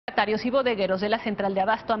locatarios y bodegueros de la Central de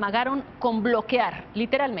Abasto amagaron con bloquear,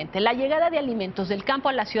 literalmente, la llegada de alimentos del campo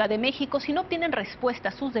a la Ciudad de México si no obtienen respuesta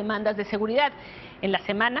a sus demandas de seguridad. En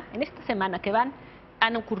esta semana que van,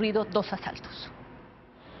 han ocurrido 2 asaltos.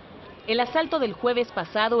 El asalto del jueves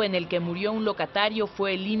pasado, en el que murió un locatario,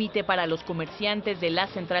 fue el límite para los comerciantes de la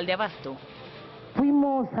Central de Abasto.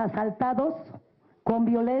 Fuimos asaltados con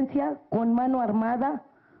violencia, con mano armada,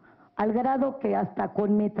 al grado que hasta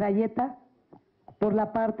con metralleta, por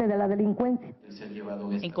la parte de la delincuencia.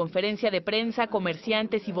 En conferencia de prensa,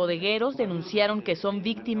 comerciantes y bodegueros denunciaron que son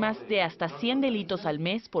víctimas de hasta 100 delitos al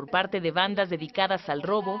mes por parte de bandas dedicadas al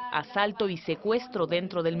robo, asalto y secuestro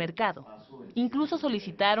dentro del mercado. Incluso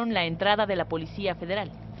solicitaron la entrada de la Policía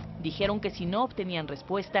Federal. Dijeron que si no obtenían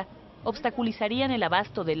respuesta, obstaculizarían el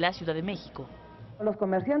abasto de la Ciudad de México. Los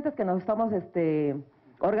comerciantes que nos estamos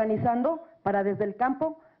organizando para desde el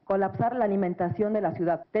campo colapsar la alimentación de la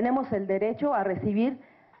ciudad. Tenemos el derecho a recibir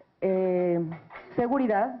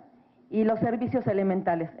seguridad y los servicios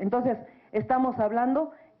elementales. Entonces, estamos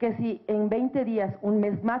hablando que si en 20 días, un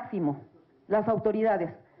mes máximo, las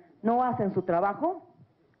autoridades no hacen su trabajo,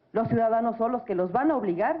 los ciudadanos son los que los van a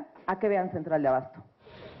obligar a que vean Central de Abasto.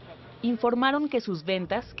 Informaron que sus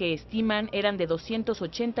ventas, que estiman eran de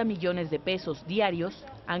 280 millones de pesos diarios,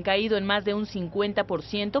 han caído en más de un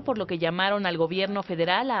 50%, por lo que llamaron al gobierno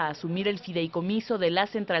federal a asumir el fideicomiso de la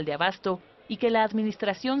Central de Abasto y que la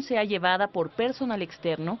administración sea llevada por personal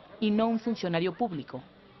externo y no un funcionario público.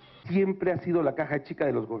 Siempre ha sido la caja chica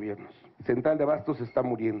de los gobiernos. Central de Abasto se está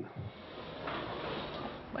muriendo.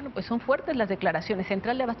 Bueno, pues son fuertes las declaraciones.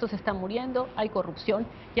 Central de Abastos está muriendo, hay corrupción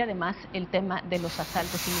y además el tema de los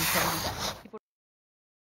asaltos y inseguridad.